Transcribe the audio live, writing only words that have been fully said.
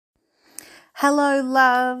Hello,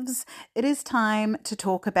 loves. It is time to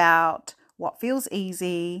talk about what feels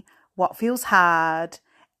easy, what feels hard,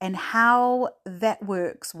 and how that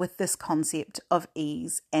works with this concept of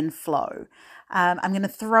ease and flow. I'm going to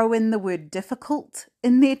throw in the word difficult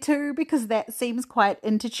in there too, because that seems quite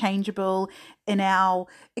interchangeable in our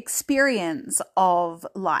experience of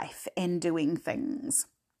life and doing things.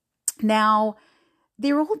 Now,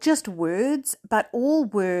 they're all just words, but all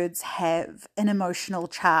words have an emotional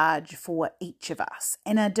charge for each of us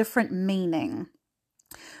and a different meaning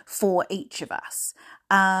for each of us.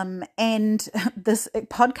 And this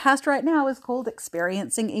podcast right now is called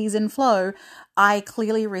Experiencing Ease and Flow. I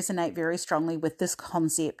clearly resonate very strongly with this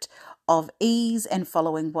concept of ease and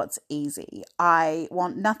following what's easy. I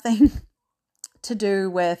want nothing to do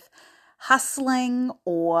with hustling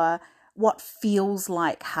or what feels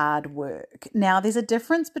like hard work. Now, there's a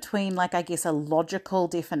difference between, a logical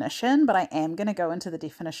definition, but I am going to go into the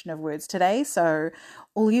definition of words today, so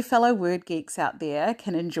all you fellow word geeks out there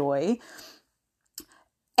can enjoy.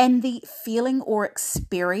 And the feeling or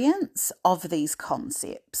experience of these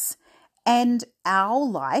concepts. And our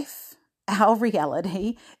life, our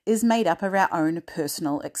reality, is made up of our own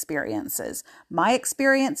personal experiences. My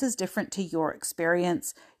experience is different to your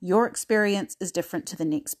experience. Your experience is different to the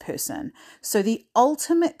next person. So the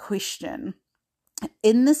ultimate question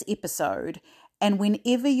in this episode, and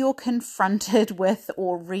whenever you're confronted with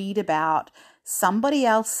or read about somebody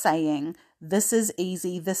else saying, this is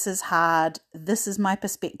easy, this is hard, this is my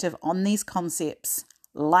perspective on these concepts,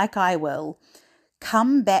 like I will,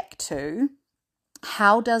 come back to,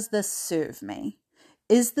 how does this serve me?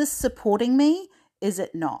 Is this supporting me? Is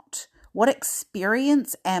it not? What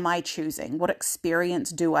experience am I choosing? What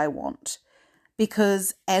experience do I want?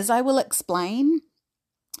 Because as I will explain,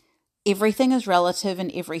 everything is relative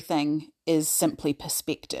and everything is simply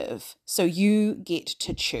perspective. So you get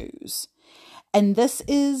to choose. And this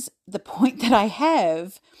is the point that I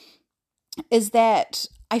have, is that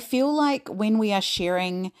I feel like when we are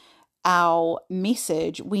sharing our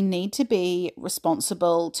message, we need to be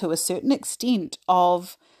responsible to a certain extent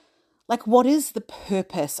of, what is the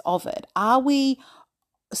purpose of it? Are we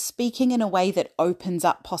speaking in a way that opens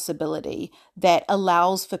up possibility, that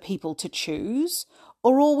allows for people to choose?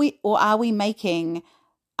 Or are we making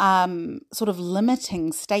sort of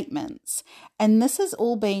limiting statements? And this has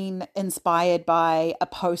all been inspired by a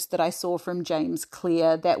post that I saw from James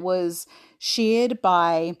Clear that was shared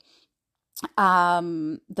by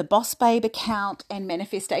the Boss Babe account and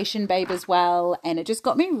Manifestation Babe as well, and it just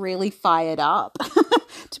got me really fired up.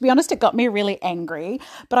 To be honest, it got me really angry,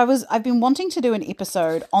 but I've been wanting to do an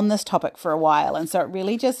episode on this topic for a while, and so it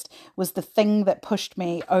really just was the thing that pushed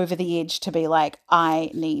me over the edge to be like, I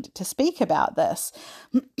need to speak about this.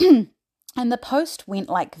 And the post went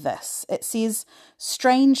like this. It says,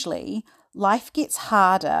 strangely, life gets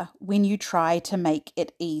harder when you try to make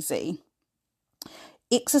it easy.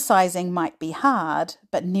 Exercising might be hard,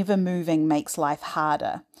 but never moving makes life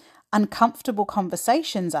harder. Uncomfortable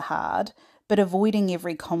conversations are hard, but avoiding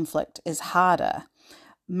every conflict is harder.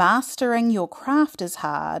 Mastering your craft is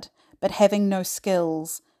hard, but having no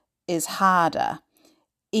skills is harder.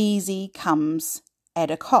 Easy comes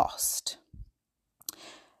at a cost.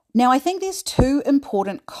 Now, I think there's two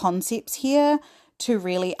important concepts here to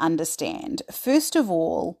really understand. First of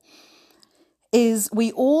all, is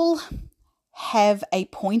we all have a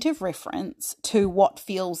point of reference to what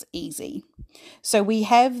feels easy. So we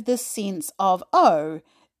have this sense of,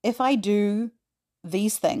 if I do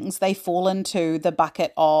these things, they fall into the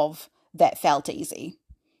bucket of that felt easy.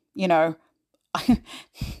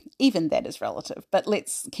 Even that is relative, but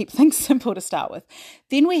let's keep things simple to start with.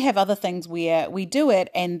 Then we have other things where we do it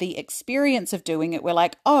and the experience of doing it, we're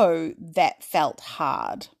like, that felt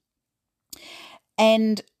hard.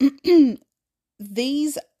 And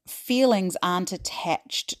these feelings aren't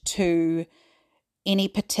attached to any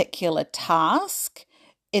particular task.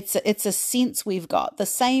 It's a sense we've got, the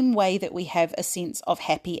same way that we have a sense of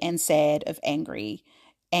happy and sad, of angry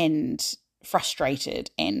and frustrated,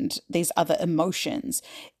 and these other emotions.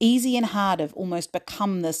 Easy and hard have almost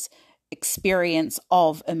become this experience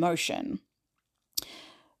of emotion.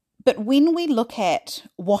 But when we look at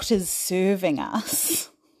what is serving us,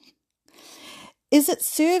 is it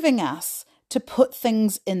serving us to put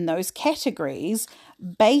things in those categories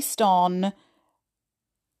based on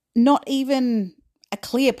not even a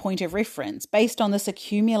clear point of reference, based on this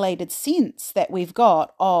accumulated sense that we've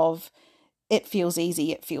got of it feels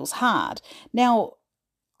easy, it feels hard? Now,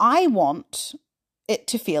 I want it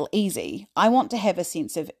to feel easy. I want to have a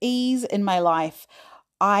sense of ease in my life.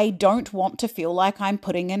 I don't want to feel like I'm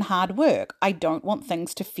putting in hard work. I don't want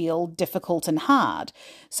things to feel difficult and hard.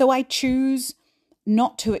 So I choose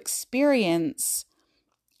not to experience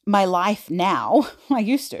my life now. I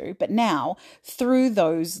used to, but now through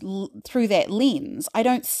that lens. I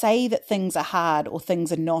don't say that things are hard or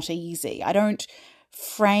things are not easy. I don't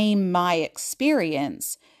frame my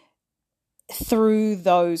experience through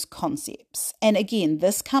those concepts. And again,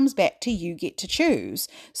 this comes back to you get to choose.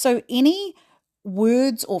 So any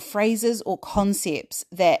words or phrases or concepts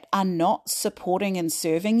that are not supporting and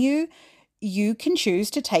serving you, you can choose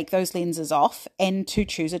to take those lenses off and to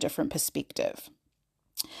choose a different perspective.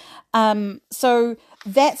 So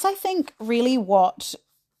that's, I think, really what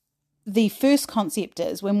the first concept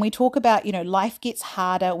is when we talk about, life gets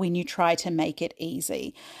harder when you try to make it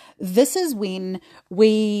easy. This is when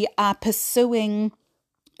we are pursuing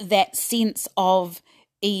that sense of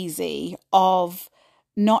easy, of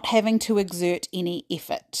not having to exert any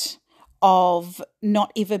effort, of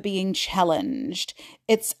not ever being challenged.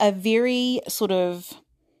 It's a very sort of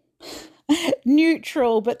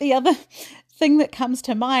neutral, but the other thing that comes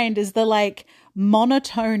to mind is the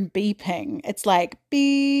monotone beeping. It's like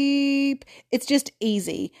beep. It's just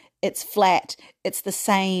easy. It's flat. It's the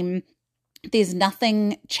same. There's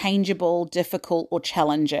nothing changeable, difficult, or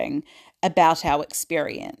challenging about our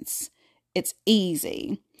experience. It's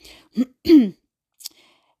easy.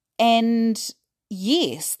 And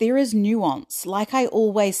yes, there is nuance. Like I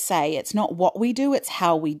always say, it's not what we do, it's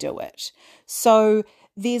how we do it. So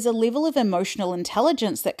there's a level of emotional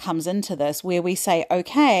intelligence that comes into this where we say,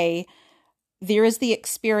 okay, there is the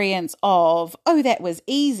experience of, oh, that was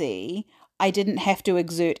easy. I didn't have to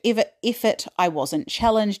exert effort. I wasn't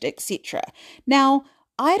challenged, etc. Now,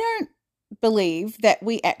 I don't believe that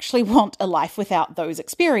we actually want a life without those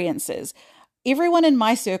experiences. Everyone in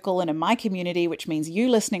my circle and in my community, which means you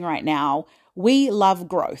listening right now, we love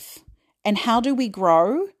growth. And how do we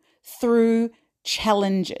grow? Through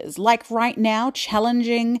challenges. Like right now,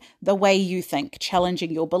 challenging the way you think,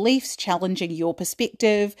 challenging your beliefs, challenging your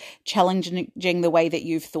perspective, challenging the way that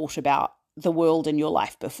you've thought about the world in your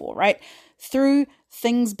life before, right? Through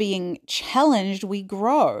things being challenged, we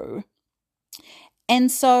grow.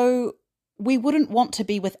 And so we wouldn't want to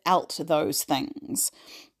be without those things.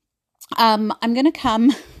 I'm going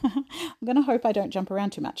to hope I don't jump around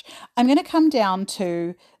too much. I'm going to come down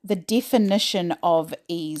to the definition of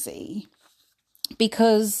easy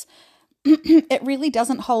because it really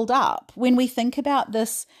doesn't hold up. When we think about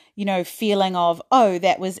this, feeling of, oh,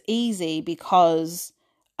 that was easy because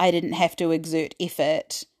I didn't have to exert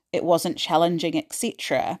effort, it wasn't challenging,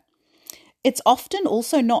 etc. It's often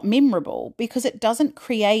also not memorable because it doesn't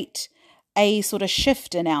create a sort of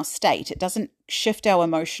shift in our state. It doesn't shift our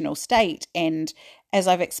emotional state. And as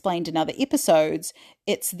I've explained in other episodes,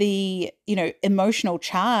 it's the, emotional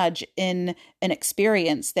charge in an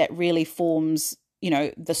experience that really forms,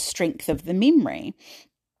 the strength of the memory.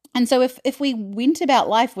 And so if we went about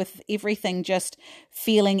life with everything just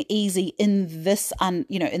feeling easy in this,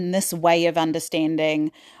 in this way of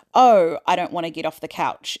understanding, oh, I don't want to get off the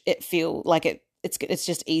couch. It feel like it's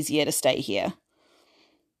just easier to stay here.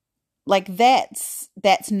 Like that's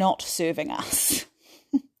not serving us.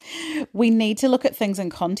 We need to look at things in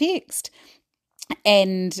context,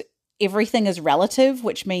 and everything is relative,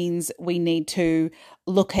 which means we need to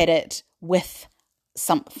look at it with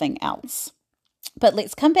something else. But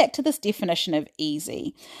let's come back to this definition of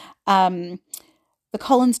easy. The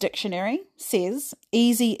Collins Dictionary says,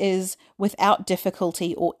 easy is without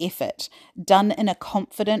difficulty or effort, done in a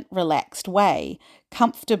confident, relaxed way,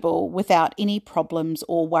 comfortable without any problems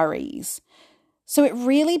or worries. So it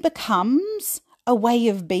really becomes a way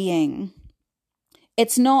of being.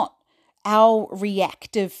 It's not our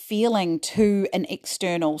reactive feeling to an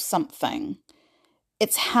external something.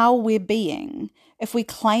 It's how we're being. If we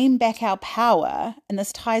claim back our power, and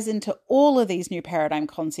this ties into all of these new paradigm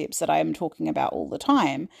concepts that I am talking about all the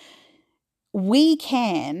time, we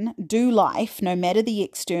can do life, no matter the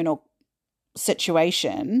external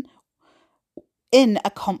situation, in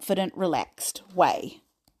a confident, relaxed way.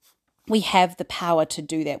 We have the power to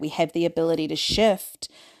do that. We have the ability to shift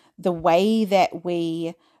the way that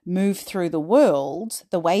we move through the world,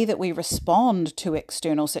 the way that we respond to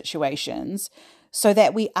external situations, so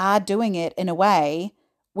that we are doing it in a way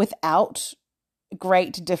without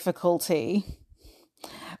great difficulty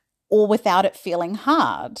or without it feeling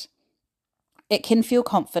hard. It can feel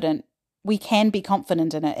confident. We can be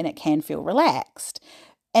confident in it, and it can feel relaxed.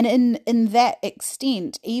 And in that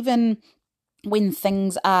extent, even when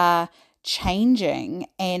things are changing,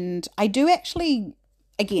 and I do actually,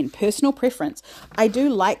 again, personal preference, I do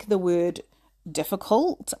like the word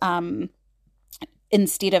difficult.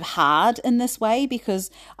 instead of hard in this way, because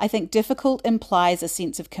I think difficult implies a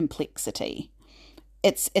sense of complexity.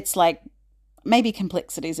 It's like, maybe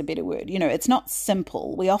complexity is a better word. It's not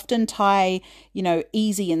simple. We often tie,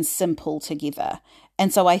 easy and simple together.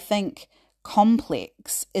 And so I think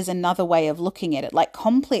complex is another way of looking at it. Like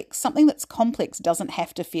complex, something that's complex doesn't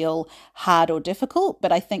have to feel hard or difficult,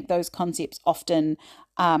 but I think those concepts often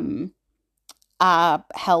are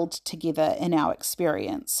held together in our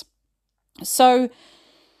experience. So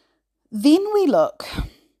then we look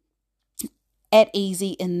at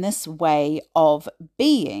easy in this way of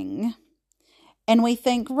being, and we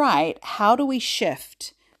think, right, how do we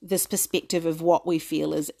shift this perspective of what we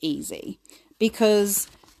feel is easy? Because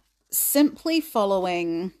simply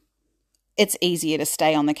following, it's easier to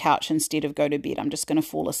stay on the couch instead of go to bed, I'm just going to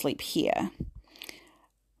fall asleep here,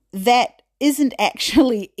 that isn't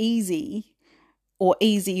actually easy or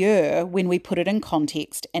easier when we put it in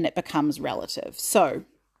context and it becomes relative. So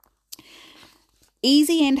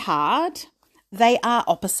easy and hard, they are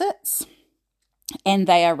opposites and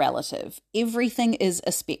they are relative. Everything is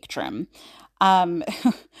a spectrum.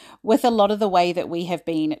 With a lot of the way that we have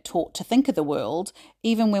been taught to think of the world,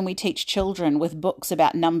 even when we teach children with books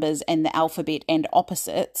about numbers and the alphabet and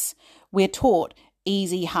opposites, we're taught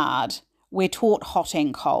easy, hard. We're taught hot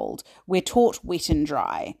and cold. We're taught wet and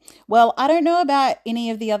dry. Well, I don't know about any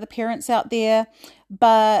of the other parents out there,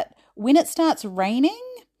 but when it starts raining,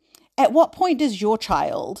 at what point does your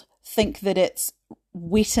child think that it's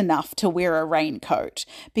wet enough to wear a raincoat?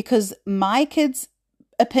 Because my kids'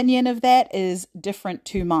 opinion of that is different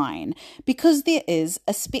to mine, because there is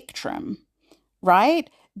a spectrum, right?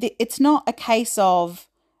 It's not a case of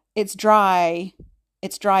it's dry,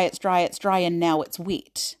 and now it's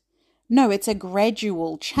wet. No, it's a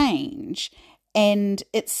gradual change, and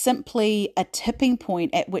it's simply a tipping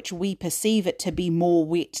point at which we perceive it to be more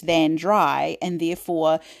wet than dry and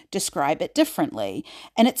therefore describe it differently.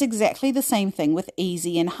 And it's exactly the same thing with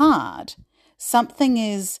easy and hard. Something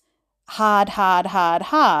is hard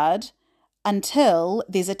until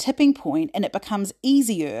there's a tipping point and it becomes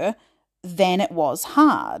easier than it was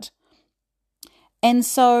hard. And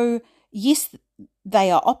so, yes,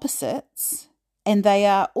 they are opposites and they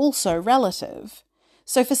are also relative.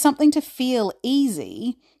 So for something to feel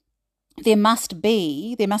easy, there must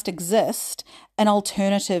exist an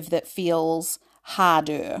alternative that feels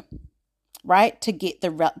harder, right? To get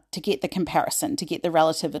the comparison, to get the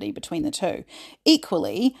relativity between the two.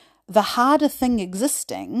 Equally, the harder thing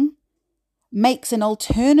existing makes an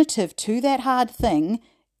alternative to that hard thing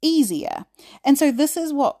easier. And so this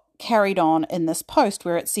is what carried on in this post,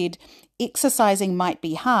 where it said, exercising might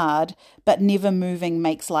be hard, but never moving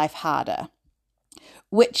makes life harder,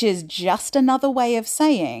 which is just another way of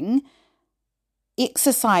saying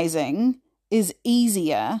exercising is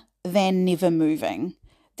easier than never moving.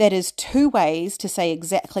 That is two ways to say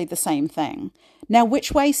exactly the same thing. Now,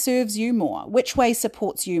 which way serves you more? Which way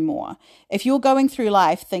supports you more? If you're going through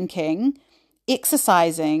life thinking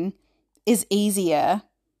exercising is easier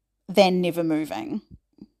than never moving,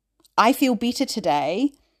 I feel better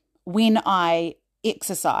today when I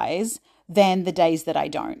exercise than the days that I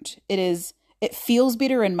don't. It feels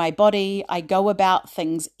better in my body. I go about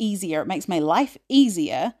things easier. It makes my life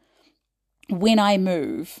easier when I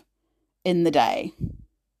move in the day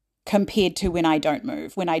compared to when I don't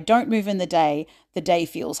move. When I don't move in the day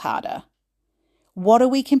feels harder. What are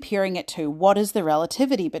we comparing it to? What is the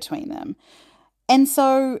relativity between them? And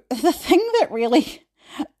so the thing that really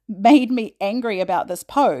made me angry about this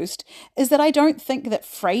post is that I don't think that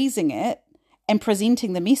phrasing it and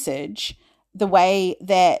presenting the message the way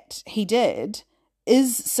that he did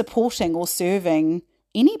is supporting or serving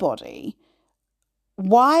anybody.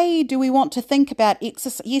 Why do we want to think about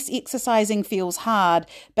exercise? Yes, exercising feels hard,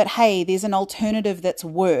 but hey, there's an alternative that's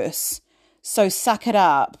worse. So suck it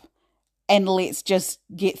up and let's just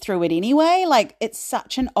get through it anyway. Like, it's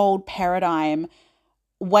such an old paradigm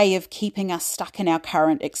way of keeping us stuck in our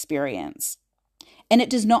current experience. And it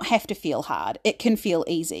does not have to feel hard. It can feel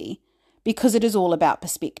easy because it is all about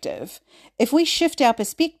perspective. If we shift our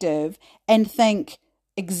perspective and think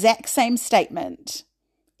exact same statement,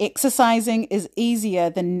 exercising is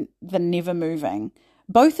easier than never moving.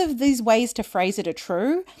 Both of these ways to phrase it are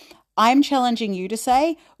true. I'm challenging you to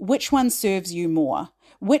say which one serves you more,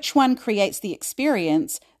 which one creates the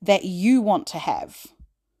experience that you want to have.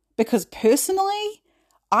 Because personally,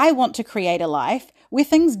 I want to create a life where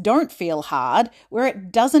things don't feel hard, where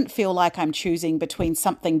it doesn't feel like I'm choosing between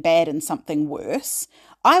something bad and something worse.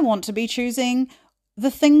 I want to be choosing the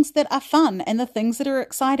things that are fun and the things that are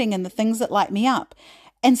exciting and the things that light me up.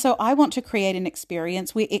 And so I want to create an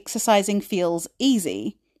experience where exercising feels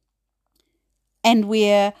easy. and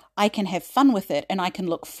where I can have fun with it and I can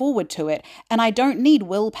look forward to it. And I don't need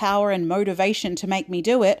willpower and motivation to make me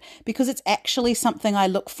do it because it's actually something I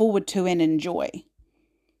look forward to and enjoy.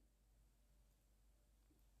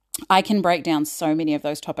 I can break down so many of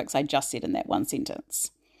those topics I just said in that one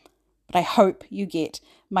sentence. But I hope you get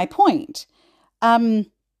my point.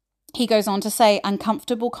 He goes on to say,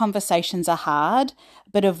 uncomfortable conversations are hard,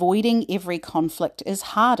 but avoiding every conflict is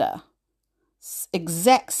harder.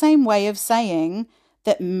 Exact same way of saying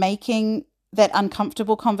that making that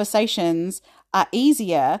uncomfortable conversations are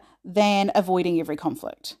easier than avoiding every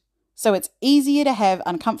conflict. So it's easier to have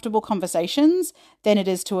uncomfortable conversations than it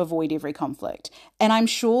is to avoid every conflict. And I'm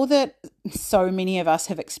sure that so many of us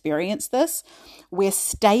have experienced this. We're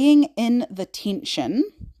staying in the tension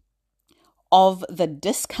of the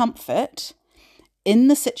discomfort in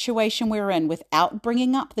the situation we're in without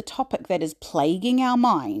bringing up the topic that is plaguing our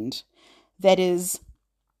mind, that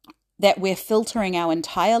we're filtering our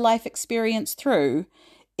entire life experience through,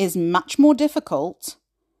 is much more difficult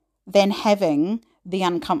than having the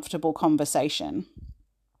uncomfortable conversation.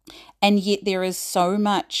 And yet there is so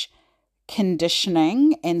much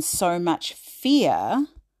conditioning and so much fear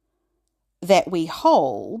that we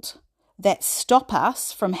hold that stop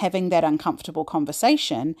us from having that uncomfortable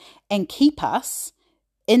conversation and keep us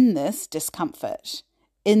in this discomfort,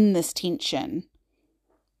 in this tension,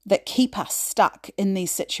 that keep us stuck in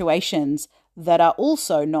these situations that are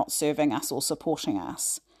also not serving us or supporting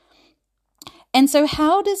us. And so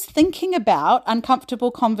how does thinking about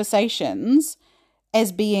uncomfortable conversations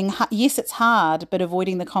as being, yes, it's hard, but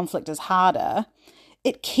avoiding the conflict is harder,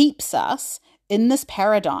 it keeps us in this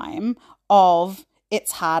paradigm of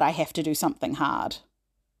it's hard, I have to do something hard.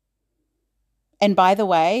 And by the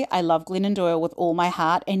way, I love Glennon Doyle with all my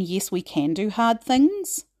heart, and yes, we can do hard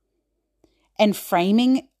things. And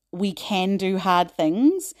framing we can do hard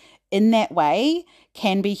things in that way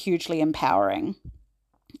can be hugely empowering.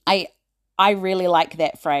 I really like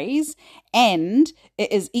that phrase, and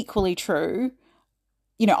it is equally true.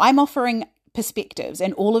 You know, I'm offering perspectives,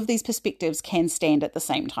 and all of these perspectives can stand at the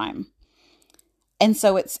same time. And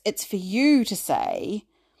so it's for you to say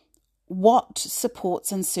what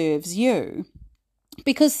supports and serves you.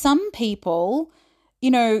 Because some people, you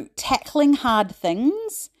know, tackling hard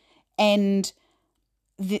things, and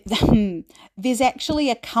there's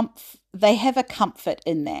actually they have a comfort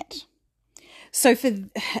in that. So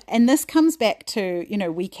and this comes back to, you know,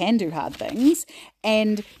 we can do hard things,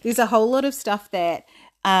 and there's a whole lot of stuff that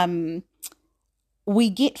we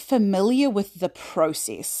get familiar with the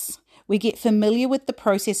process. We get familiar with the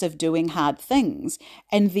process of doing hard things,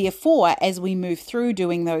 and therefore, as we move through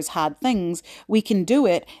doing those hard things, we can do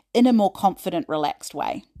it in a more confident, relaxed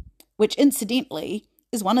way, which incidentally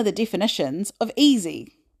is one of the definitions of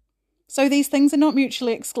easy. So these things are not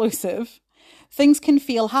mutually exclusive. Things can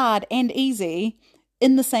feel hard and easy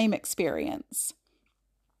in the same experience.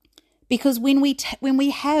 Because when we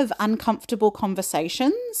have uncomfortable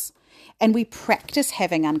conversations and we practice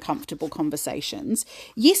having uncomfortable conversations,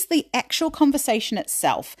 yes, the actual conversation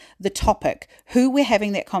itself, the topic, who we're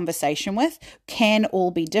having that conversation with, can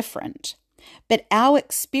all be different. But our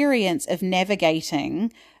experience of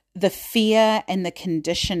navigating the fear and the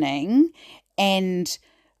conditioning and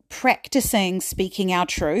practicing speaking our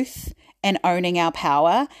truth and owning our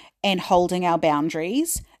power and holding our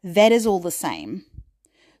boundaries, that is all the same.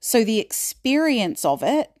 So the experience of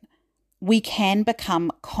it, we can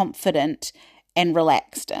become confident and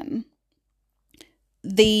relaxed in.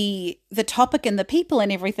 The topic and the people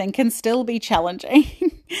and everything can still be challenging.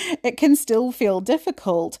 It can still feel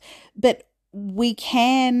difficult, but we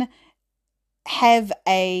can have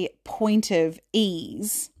a point of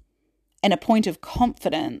ease and a point of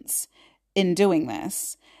confidence in doing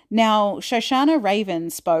this. Now, Shoshana Raven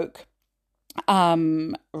spoke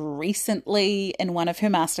recently in one of her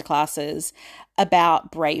masterclasses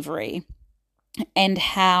about bravery and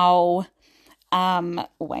how,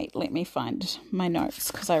 wait, let me find my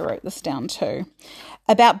notes because I wrote this down too,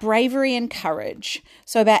 about bravery and courage.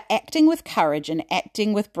 So about acting with courage and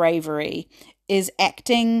acting with bravery is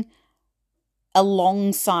acting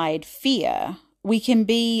alongside fear. We can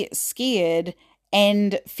be scared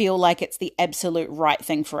and feel like it's the absolute right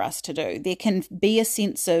thing for us to do. There can be a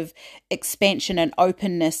sense of expansion and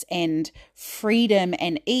openness and freedom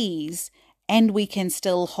and ease, and we can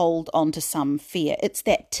still hold on to some fear. It's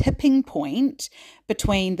that tipping point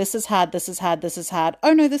between this is hard, this is hard, this is hard.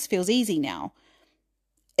 Oh no, this feels easy now.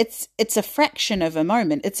 It's a fraction of a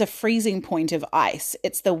moment. It's a freezing point of ice.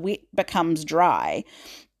 It's the wet becomes dry.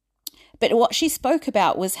 But what she spoke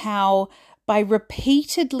about was how by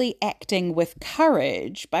repeatedly acting with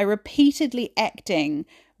courage, by repeatedly acting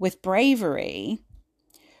with bravery,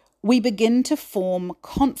 we begin to form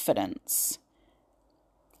confidence.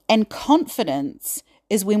 And confidence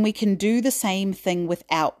is when we can do the same thing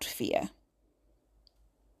without fear.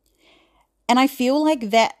 And I feel like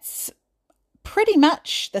that's pretty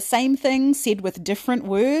much the same thing said with different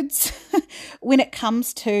words when it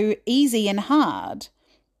comes to easy and hard.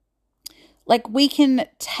 Like, we can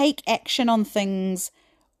take action on things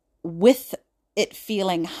with it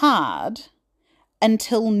feeling hard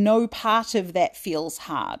until no part of that feels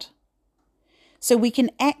hard. So we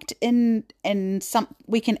can act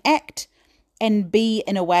we can act and be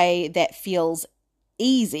in a way that feels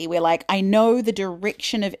easy. We're like, I know the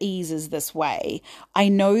direction of ease is this way. I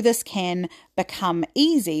know this can become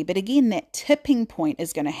easy. But again, that tipping point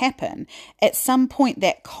is going to happen. At some point,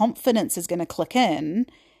 that confidence is going to click in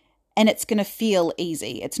and it's going to feel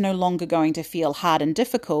easy. It's no longer going to feel hard and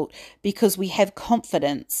difficult because we have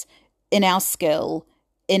confidence in our skill,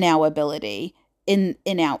 in our ability, in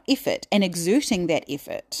our effort, and exerting that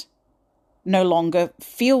effort no longer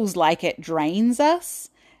feels like it drains us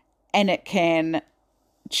and it can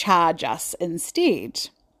charge us instead.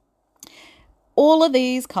 All of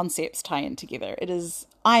these concepts tie in together.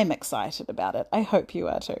 I'm excited about it. I hope you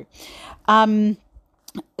are too.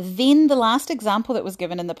 Then the last example that was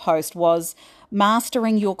given in the post was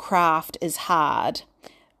mastering your craft is hard,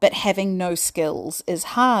 but having no skills is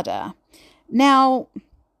harder. Now,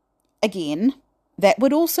 again, that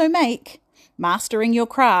would also make mastering your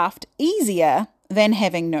craft easier than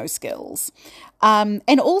having no skills.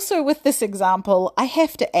 And also with this example, I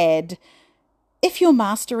have to add, if you're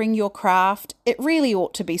mastering your craft, it really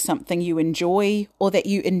ought to be something you enjoy or that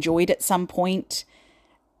you enjoyed at some point.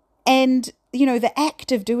 And, the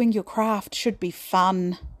act of doing your craft should be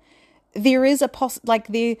fun. There is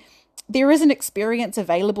there is an experience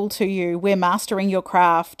available to you where mastering your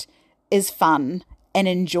craft is fun and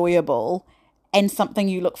enjoyable and something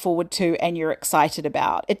you look forward to and you're excited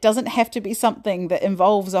about. It doesn't have to be something that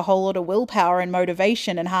involves a whole lot of willpower and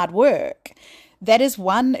motivation and hard work. That is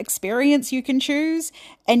one experience you can choose.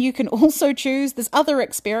 And you can also choose this other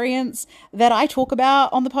experience that I talk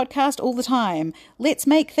about on the podcast all the time. Let's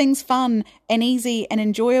make things fun and easy and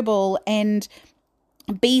enjoyable and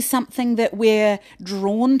be something that we're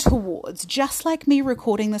drawn towards. Just like me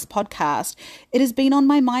recording this podcast, it has been on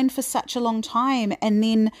my mind for such a long time. And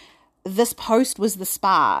then this post was the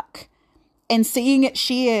spark. And seeing it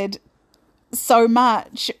shared so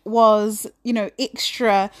much was,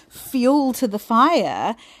 extra fuel to the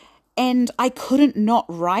fire, and I couldn't not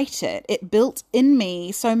write it. It built in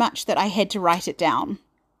me so much that I had to write it down.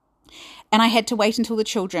 And I had to wait until the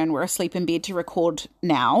children were asleep in bed to record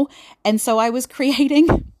now. And so I was creating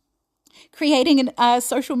a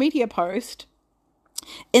social media post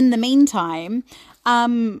in the meantime,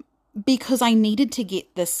 because I needed to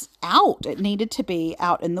get this out. It needed to be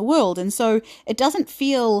out in the world. And so it doesn't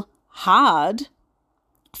feel hard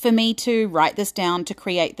for me to write this down, to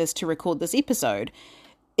create this, to record this episode.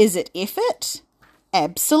 Is it effort?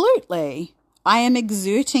 Absolutely. I am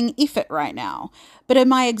exerting effort right now. But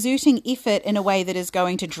am I exerting effort in a way that is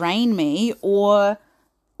going to drain me or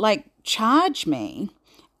charge me?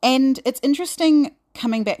 And it's interesting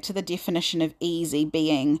coming back to the definition of easy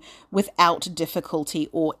being without difficulty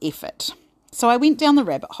or effort. So I went down the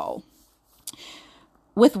rabbit hole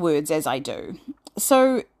with words as I do.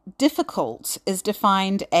 So difficult is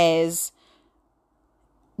defined as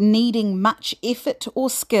needing much effort or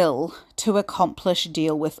skill to accomplish,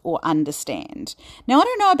 deal with, or understand. Now, I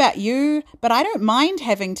don't know about you, but I don't mind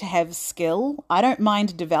having to have skill. I don't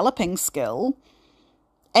mind developing skill.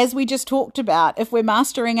 As we just talked about, if we're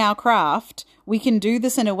mastering our craft, we can do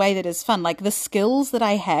this in a way that is fun. Like the skills that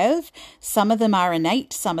I have, some of them are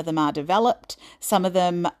innate, some of them are developed, some of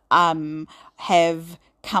them have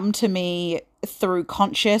come to me through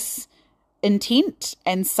conscious intent,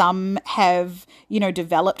 and some have,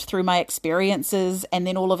 developed through my experiences. And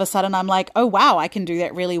then all of a sudden I'm like, oh, wow, I can do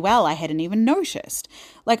that really well. I hadn't even noticed.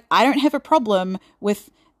 I don't have a problem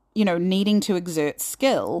with, needing to exert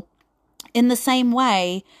skill in the same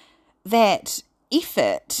way that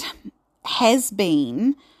effort has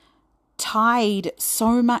been tied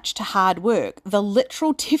so much to hard work. The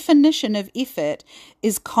literal definition of effort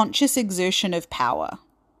is conscious exertion of power.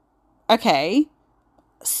 Okay,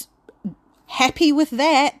 happy with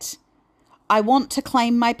that. I want to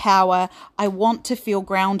claim my power. I want to feel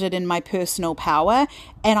grounded in my personal power,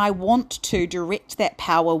 and I want to direct that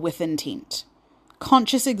power with intent.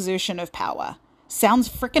 Conscious exertion of power. Sounds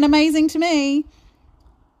freaking amazing to me.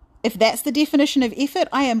 If that's the definition of effort,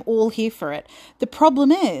 I am all here for it. The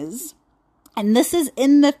problem is, and this is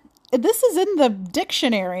in the this is in the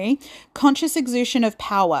dictionary, conscious exertion of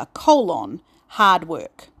power, hard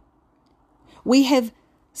work. We have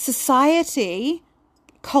society,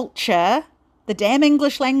 culture, the damn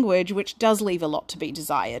English language, which does leave a lot to be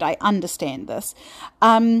desired. I understand this,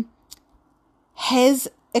 has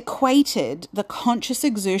equated the conscious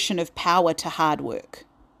exertion of power to hard work.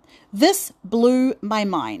 This blew my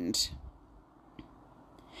mind.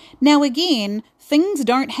 Now, again, things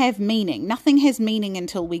don't have meaning. Nothing has meaning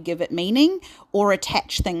until we give it meaning or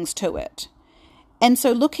attach things to it. And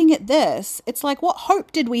so looking at this, it's like, what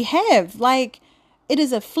hope did we have? Like, it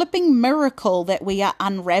is a flipping miracle that we are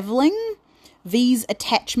unraveling these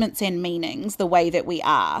attachments and meanings the way that we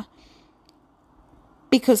are.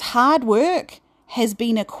 Because hard work has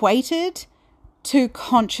been equated to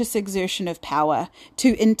conscious exertion of power,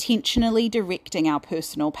 to intentionally directing our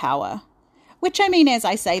personal power. Which, I mean, as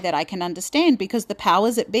I say that, I can understand, because the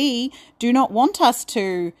powers that be do not want us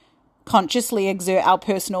to consciously exert our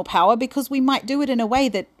personal power, because we might do it in a way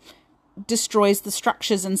that destroys the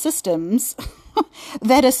structures and systems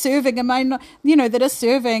that are serving that are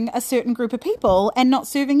serving a certain group of people and not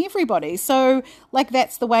serving everybody. So, like,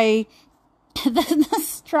 that's the way the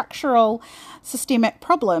structural systemic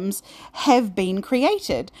problems have been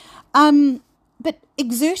created. But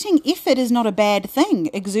exerting effort is not a bad thing.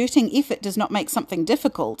 Exerting effort does not make something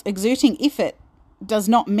difficult. Exerting effort does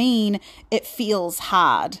not mean it feels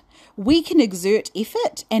hard. We can exert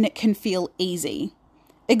effort and it can feel easy.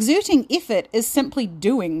 Exerting effort is simply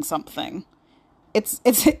doing something.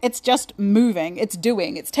 It's just moving, it's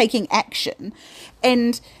doing, it's taking action.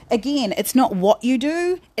 And again, it's not what you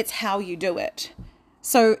do, it's how you do it.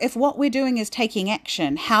 So if what we're doing is taking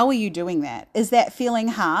action, how are you doing that? Is that feeling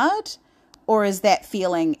hard or is that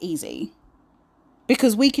feeling easy?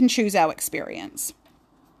 Because we can choose our experience.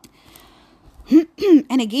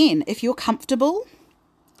 And again, if you're comfortable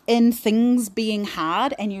in things being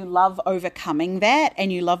hard and you love overcoming that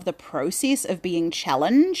and you love the process of being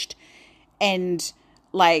challenged and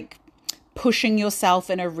like pushing yourself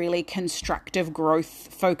in a really constructive,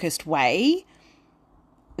 growth-focused way,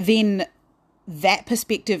 then that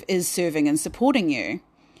perspective is serving and supporting you.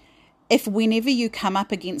 If whenever you come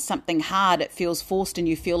up against something hard, it feels forced and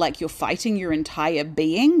you feel like you're fighting your entire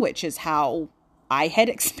being, which is how I had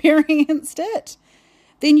experienced it,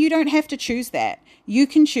 then you don't have to choose that. You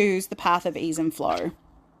can choose the path of ease and flow.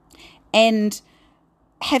 And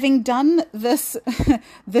having done this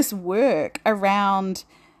this work around,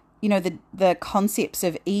 the concepts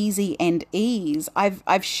of easy and ease,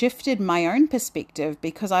 I've shifted my own perspective,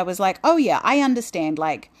 because I was like, oh yeah, I understand.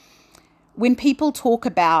 Like, when people talk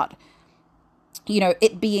about,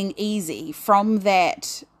 it being easy from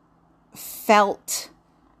that felt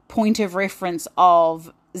point of reference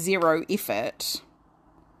of zero effort,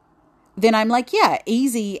 then I'm like, yeah,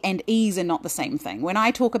 easy and ease are not the same thing. When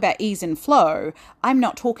I talk about ease and flow, I'm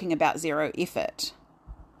not talking about zero effort.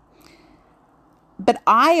 But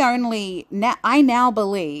I now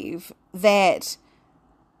believe that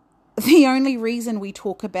the only reason we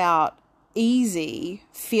talk about easy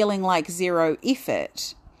feeling like zero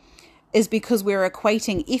effort is because we're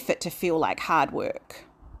equating effort to feel like hard work.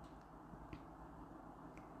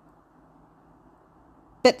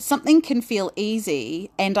 But something can feel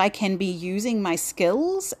easy and I can be using my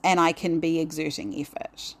skills and I can be exerting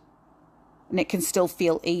effort. And it can still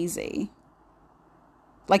feel easy.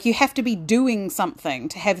 Like, you have to be doing something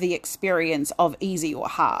to have the experience of easy or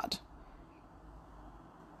hard.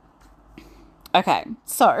 Okay,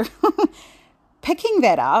 so picking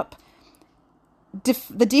that up,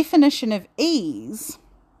 the definition of ease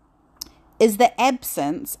is the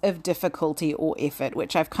absence of difficulty or effort,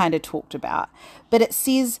 which I've kind of talked about. But it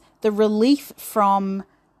says the relief from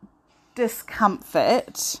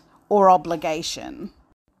discomfort or obligation.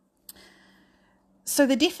 So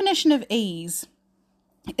the definition of ease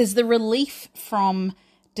is the relief from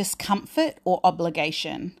discomfort or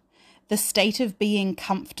obligation, the state of being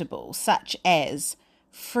comfortable, such as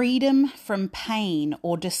freedom from pain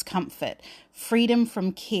or discomfort, freedom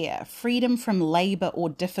from care, freedom from labor or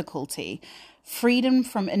difficulty, freedom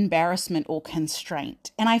from embarrassment or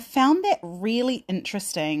constraint. And I found that really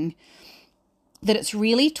interesting, that it's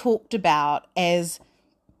really talked about as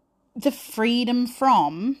the freedom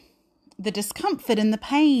from the discomfort and the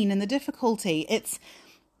pain and the difficulty. It's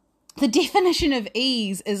the definition of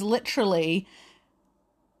ease is literally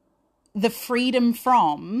the freedom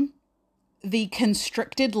from the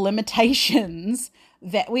constricted limitations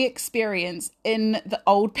that we experience in the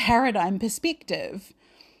old paradigm perspective.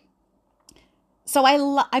 So I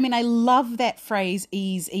love that phrase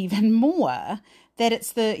ease even more, that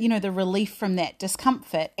it's the, the relief from that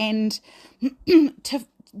discomfort. And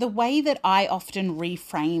the way that I often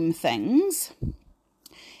reframe things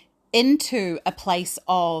into a place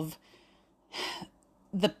of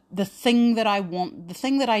the thing that I want, the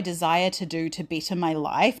thing that I desire to do to better my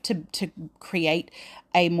life, to create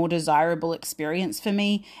a more desirable experience for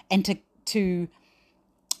me, and to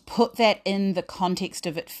put that in the context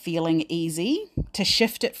of it feeling easy, to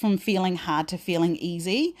shift it from feeling hard to feeling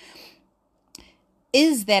easy,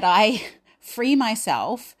 is that I free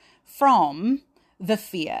myself from the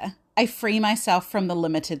fear. I free myself from the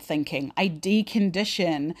limited thinking. I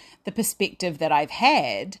decondition the perspective that I've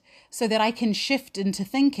had so that I can shift into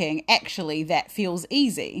thinking, actually, that feels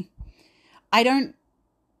easy. I don't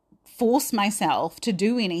force myself to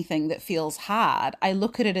do anything that feels hard. I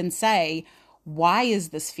look at it and say, why is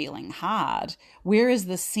this feeling hard? Where is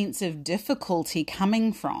this sense of difficulty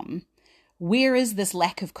coming from? Where is this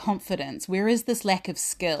lack of confidence? Where is this lack of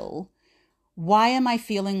skill? Why am I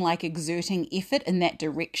feeling like exerting effort in that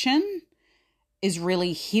direction is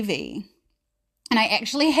really heavy? And I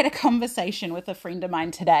actually had a conversation with a friend of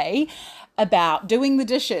mine today about doing the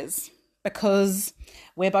dishes, because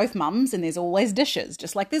we're both mums and there's always dishes,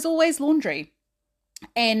 just like there's always laundry.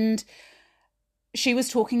 And she was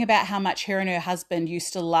talking about how much her and her husband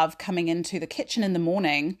used to love coming into the kitchen in the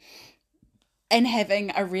morning and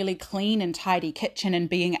having a really clean and tidy kitchen and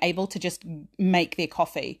being able to just make their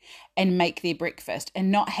coffee and make their breakfast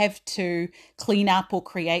and not have to clean up or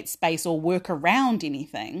create space or work around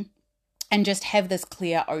anything, and just have this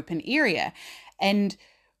clear open area. And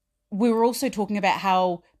we were also talking about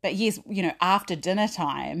how, but yes, after dinner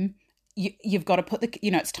time, you've got to put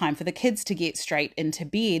it's time for the kids to get straight into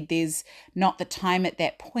bed. There's not the time at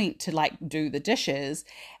that point to do the dishes.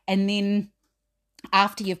 And then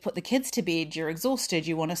after you've put the kids to bed, you're exhausted,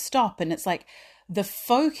 you want to stop. And it's like the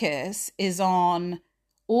focus is on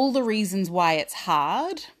all the reasons why it's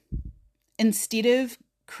hard instead of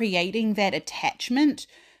creating that attachment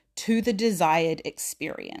to the desired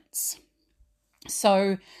experience.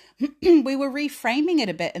 So we were reframing it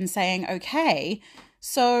a bit and saying, okay,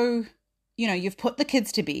 so, you've put the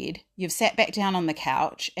kids to bed, you've sat back down on the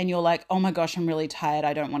couch and you're like, oh my gosh, I'm really tired.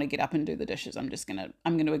 I don't want to get up and do the dishes. I'm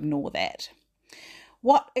going to ignore that.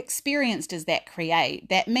 What experience does that create?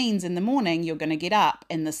 That means in the morning you're going to get up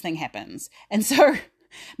and this thing happens. And so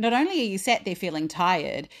not only are you sat there feeling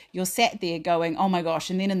tired, you're sat there going, oh my gosh,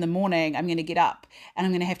 and then in the morning I'm going to get up and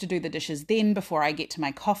I'm going to have to do the dishes then before I get to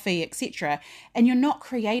my coffee, etc. And you're not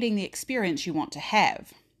creating the experience you want to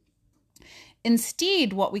have.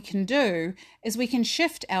 Instead, what we can do is we can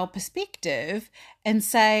shift our perspective and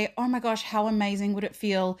say, oh my gosh, how amazing would it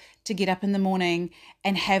feel to get up in the morning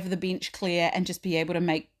and have the bench clear and just be able to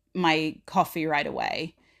make my coffee right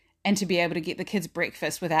away, and to be able to get the kids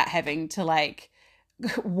breakfast without having to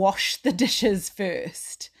wash the dishes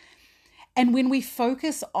first. And when we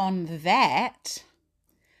focus on that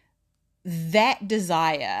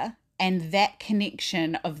desire and that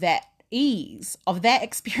connection of that ease, of that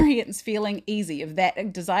experience feeling easy, of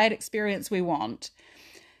that desired experience we want,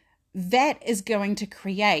 that is going to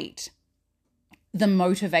create the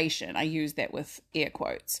motivation. I use that with air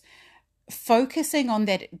quotes. Focusing on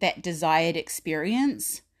that desired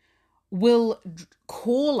experience will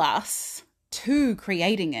call us to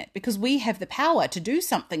creating it, because we have the power to do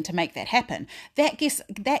something to make that happen. That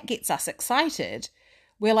gets us excited.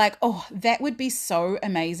 We're like, oh, that would be so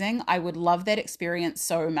amazing. I would love that experience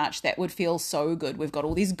so much. That would feel so good. We've got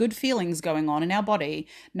all these good feelings going on in our body,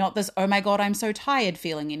 not this, oh my God, I'm so tired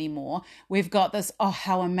feeling anymore. We've got this, oh,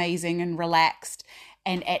 how amazing and relaxed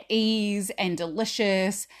and at ease and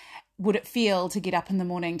delicious would it feel to get up in the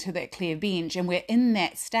morning to that clear bench. And we're in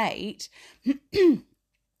that state.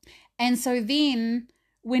 And so then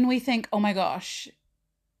when we think, oh my gosh,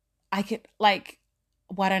 I could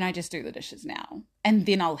why don't I just do the dishes now? And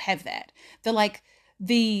then I'll have that.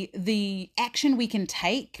 The action we can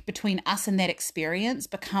take between us and that experience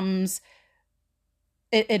becomes,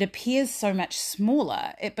 it appears so much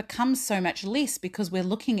smaller. It becomes so much less because we're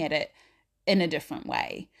looking at it in a different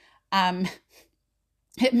way.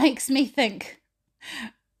 It makes me think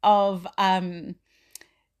of,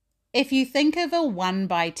 if you think of a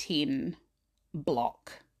 1x10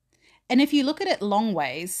 block, and if you look at it long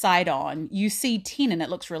ways, side on, you see 10 and it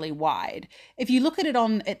looks really wide. If you look at it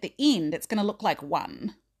at the end, it's going to look like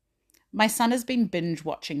 1. My son has been binge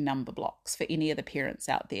watching number blocks, for any of the parents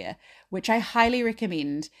out there, which I highly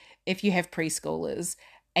recommend if you have preschoolers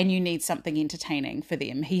and you need something entertaining for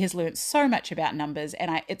them. He has learned so much about numbers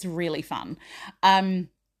and it's really fun.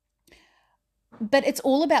 But it's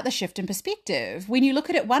all about the shift in perspective. When you look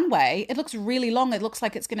at it one way, it looks really long. It looks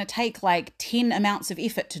like it's going to take like 10 amounts of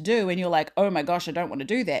effort to do. And you're like, oh my gosh, I don't want to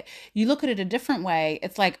do that. You look at it a different way.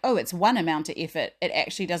 It's like, oh, it's one amount of effort. It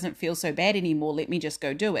actually doesn't feel so bad anymore. Let me just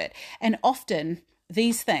go do it. And often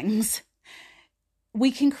these things, we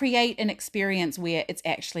can create an experience where it's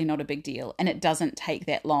actually not a big deal and it doesn't take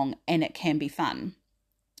that long and it can be fun.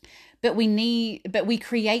 But we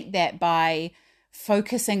create that by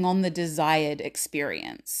focusing on the desired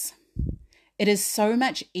experience. It is so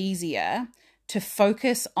much easier to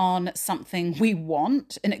focus on something we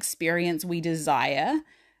want, an experience we desire,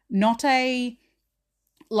 not a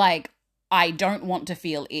like, I don't want to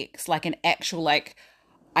feel X, like an actual, like,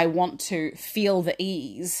 I want to feel the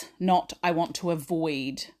ease, not I want to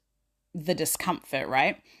avoid the discomfort,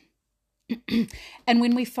 right? And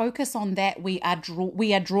when we focus on that, we are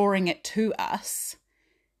drawing it to us.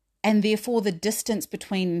 And therefore, the distance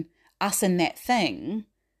between us and that thing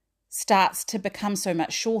starts to become so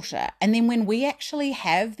much shorter. And then when we actually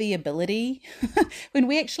have the ability, when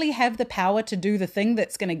we actually have the power to do the thing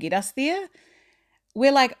that's going to get us there,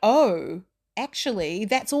 we're like, oh, actually,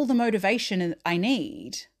 that's all the motivation I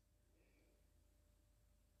need.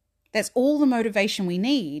 That's all the motivation we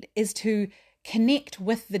need, is to connect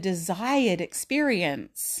with the desired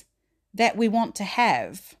experience that we want to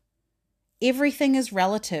have. Everything is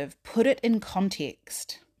relative. Put it in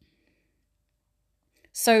context.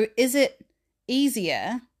 So is it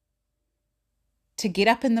easier to get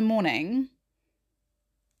up in the morning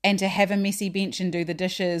and to have a messy bench and do the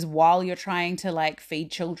dishes while you're trying to like feed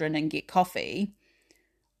children and get coffee?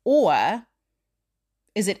 Or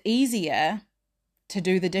is it easier to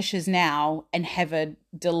do the dishes now and have a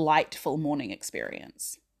delightful morning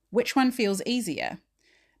experience? Which one feels easier?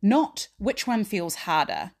 Not which one feels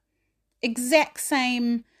harder. Exact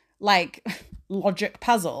same like logic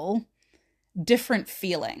puzzle, different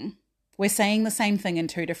feeling. We're saying the same thing in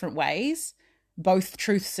two different ways. Both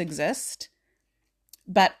truths exist,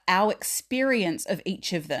 but our experience of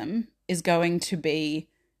each of them is going to be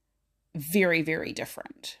very, very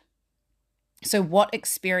different. So what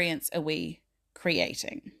experience are we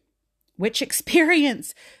creating? Which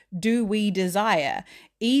experience do we desire?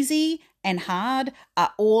 Easy and hard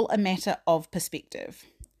are all a matter of perspective.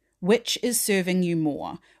 Which is serving you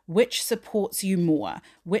more? Which supports you more?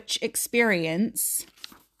 Which experience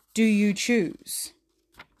do you choose?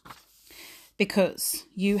 Because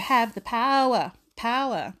you have the power.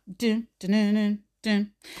 Dun, dun,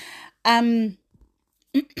 dun, dun.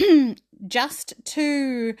 Just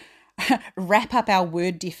to wrap up our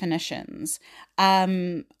word definitions,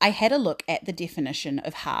 I had a look at the definition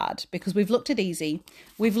of hard, because we've looked at easy,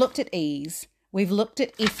 we've looked at ease, we've looked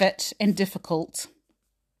at effort and difficult.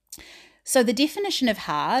 So the definition of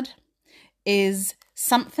hard is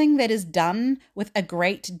something that is done with a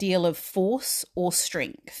great deal of force or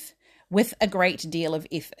strength, with a great deal of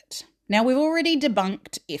effort. Now, we've already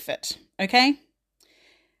debunked effort, okay?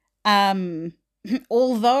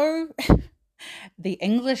 Although the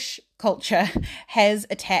English culture has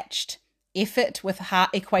attached effort with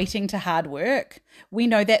equating to hard work, we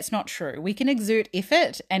know that's not true. We can exert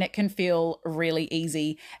effort and it can feel really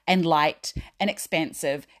easy and light and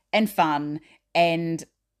expansive and fun, and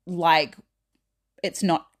like it's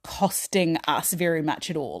not costing us very much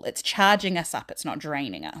at all. It's charging us up. It's not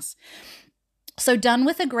draining us. So done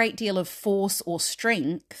with a great deal of force or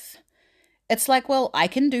strength, it's like, well, I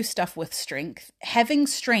can do stuff with strength. Having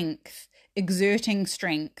strength, exerting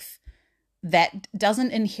strength, that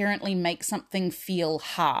doesn't inherently make something feel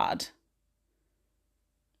hard.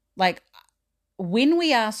 Like, when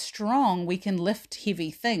we are strong, we can lift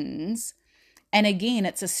heavy things. And again,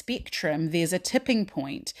 it's a spectrum. There's a tipping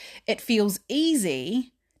point. It feels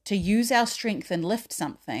easy to use our strength and lift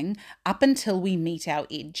something up until we meet our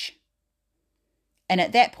edge. And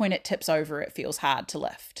at that point, it tips over. It feels hard to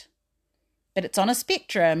lift. But it's on a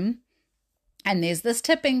spectrum, and there's this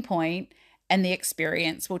tipping point, and the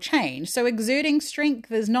experience will change. So exerting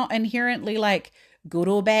strength is not inherently like good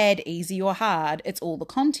or bad, easy or hard. It's all the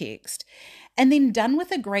context. And then done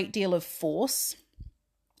with a great deal of force,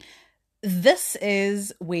 this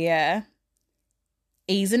is where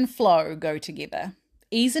ease and flow go together.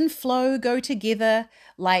 Ease and flow go together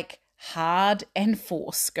like hard and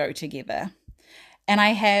force go together. And I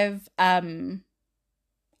have a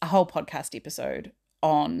whole podcast episode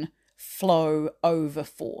on flow over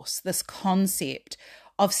force, this concept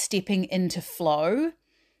of stepping into flow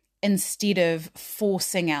instead of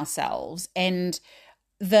forcing ourselves. And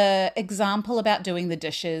the example about doing the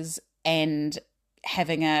dishes and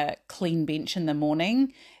having a clean bench in the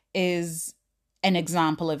morning is an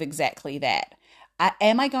example of exactly that.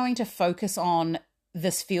 Am I going to focus on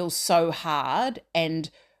this feels so hard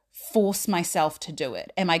and force myself to do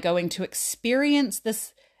it? Am I going to experience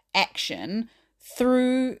this action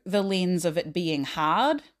through the lens of it being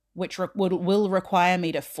hard, which will require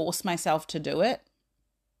me to force myself to do it?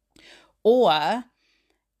 Or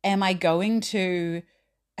am I going to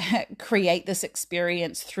create this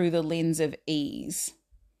experience through the lens of ease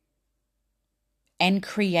and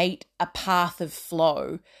create a path of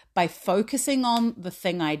flow by focusing on the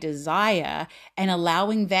thing I desire and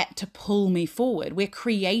allowing that to pull me forward? We're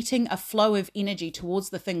creating a flow of energy towards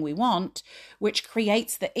the thing we want, which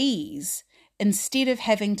creates the ease, instead of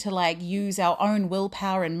having to use our own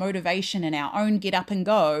willpower and motivation and our own get up and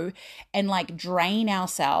go and drain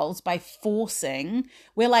ourselves by forcing.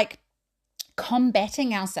 We're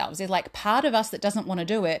combating ourselves. There's part of us that doesn't want to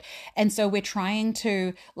do it. And so we're trying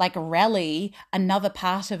to rally another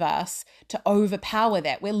part of us to overpower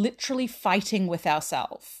that. We're literally fighting with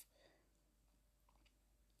ourselves,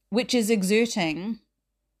 which is exerting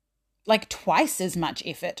twice as much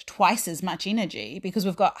effort, twice as much energy, because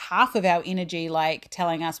we've got half of our energy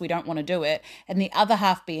telling us we don't want to do it, and the other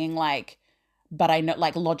half being but I know,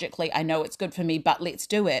 logically, I know it's good for me, but let's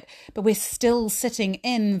do it. But we're still sitting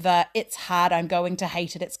in the, it's hard, I'm going to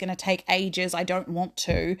hate it, it's going to take ages, I don't want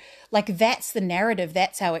to. That's the narrative,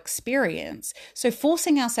 that's our experience. So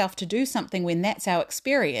forcing ourselves to do something when that's our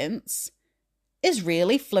experience is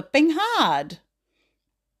really flipping hard.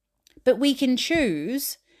 But we can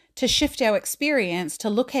choose to shift our experience to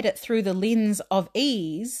look at it through the lens of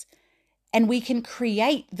ease, and we can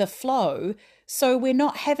create the flow. So we're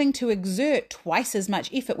not having to exert twice as much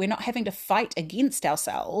effort. We're not having to fight against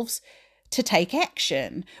ourselves to take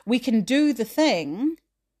action. We can do the thing.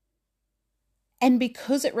 And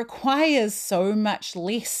because it requires so much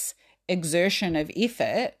less exertion of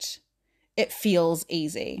effort, it feels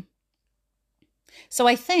easy. So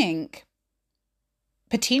I think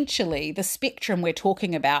potentially the spectrum we're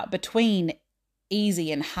talking about between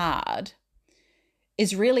easy and hard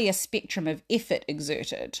is really a spectrum of effort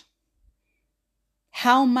exerted.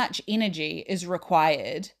 How much energy is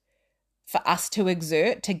required for us to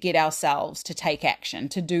exert to get ourselves to take action,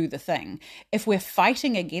 to do the thing? If we're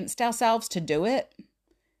fighting against ourselves to do it,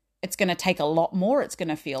 it's going to take a lot more. It's going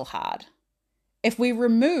to feel hard. If we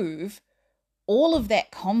remove all of that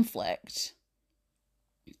conflict,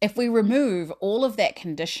 if we remove all of that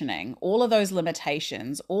conditioning, all of those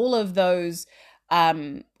limitations, all of that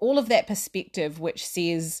perspective which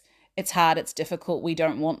says it's hard, it's difficult, we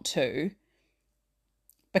don't want to,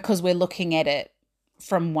 because we're looking at it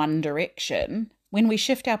from one direction, when we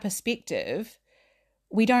shift our perspective,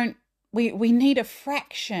 we need a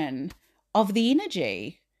fraction of the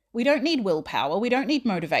energy. We don't need willpower. We don't need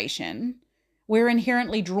motivation. We're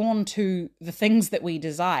inherently drawn to the things that we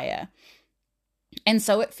desire. And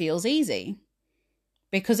so it feels easy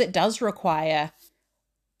because it does require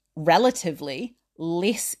relatively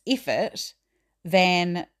less effort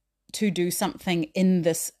than to do something in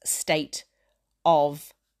this state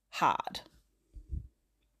of hard.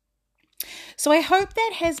 So I hope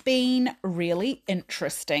that has been really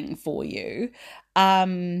interesting for you.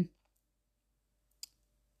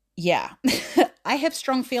 Yeah, I have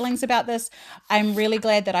strong feelings about this. I'm really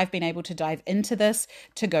glad that I've been able to dive into this,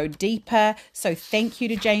 to go deeper. So thank you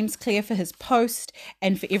to James Clear for his post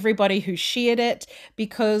and for everybody who shared it,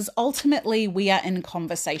 because ultimately we are in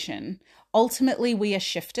conversation. Ultimately, we are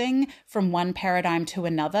shifting from one paradigm to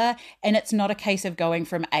another, and it's not a case of going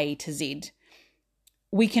from A to Z.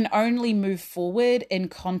 We can only move forward in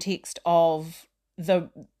context of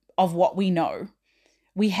what we know.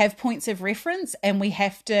 We have points of reference, and we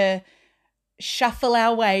have to shuffle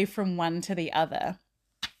our way from one to the other.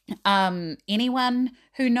 Anyone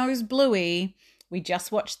who knows Bluey, we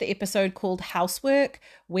just watched the episode called Housework,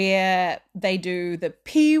 where they do the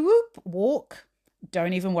pee-whoop walk.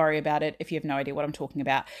 Don't even worry about it if you have no idea what I'm talking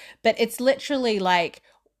about. But it's literally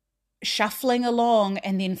shuffling along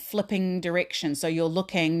and then flipping direction. So you're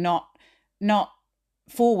looking not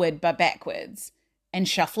forward but backwards, and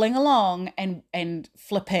shuffling along and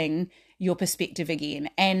flipping your perspective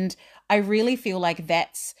again. And I really feel like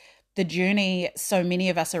that's the journey so many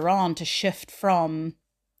of us are on, to shift from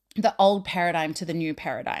the old paradigm to the new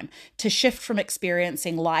paradigm, to shift from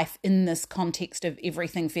experiencing life in this context of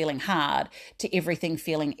everything feeling hard to everything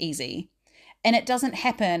feeling easy. And it doesn't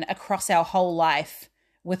happen across our whole life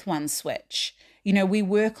with one switch. You know, we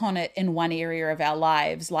work on it in one area of our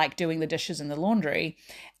lives, like doing the dishes and the laundry,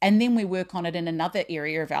 and then we work on it in another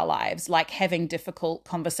area of our lives, like having difficult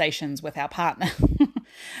conversations with our partner.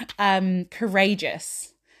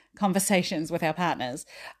 Courageous. conversations with our partners.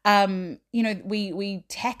 We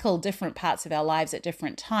tackle different parts of our lives at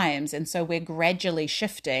different times. And so we're gradually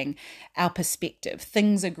shifting our perspective.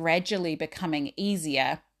 Things are gradually becoming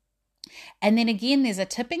easier. And then again, there's a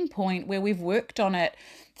tipping point where we've worked on it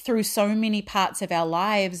through so many parts of our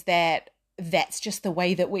lives that's just the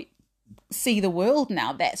way that we see the world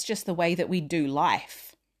now. That's just the way that we do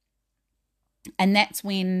life. And that's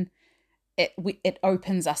when it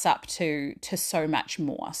opens us up to so much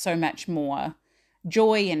more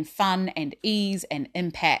joy and fun and ease and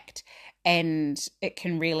impact. And it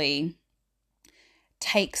can really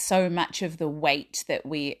take so much of the weight that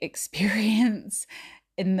we experience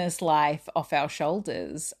in this life off our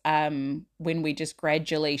shoulders, when we just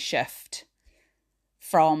gradually shift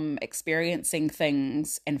from experiencing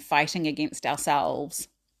things and fighting against ourselves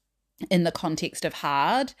in the context of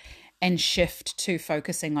hard, and shift to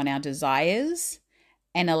focusing on our desires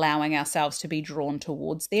and allowing ourselves to be drawn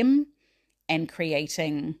towards them and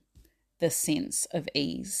creating this sense of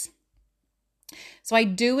ease. So I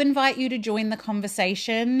do invite you to join the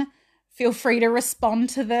conversation. Feel free to respond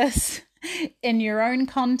to this in your own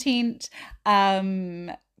content.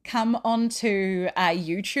 Come onto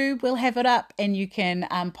YouTube. We'll have it up, and you can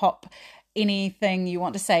pop anything you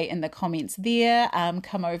want to say in the comments there.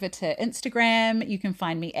 Come over to Instagram. You can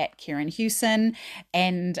find me at Karen Hewson,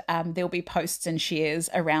 and there'll be posts and shares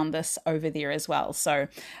around this over there as well. So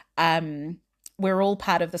we're all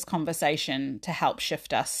part of this conversation to help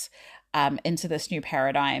shift us into this new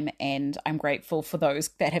paradigm. And I'm grateful for those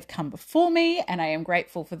that have come before me, and I am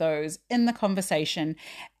grateful for those in the conversation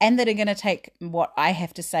and that are going to take what I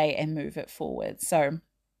have to say and move it forward. So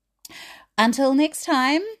until next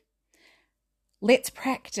time, let's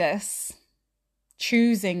practice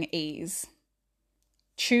choosing ease,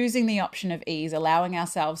 choosing the option of ease, allowing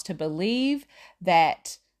ourselves to believe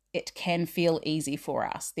that it can feel easy for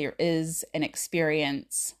us. There is an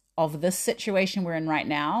experience of this situation we're in right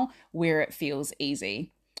now where it feels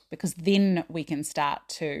easy, because then we can start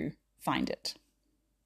to find it.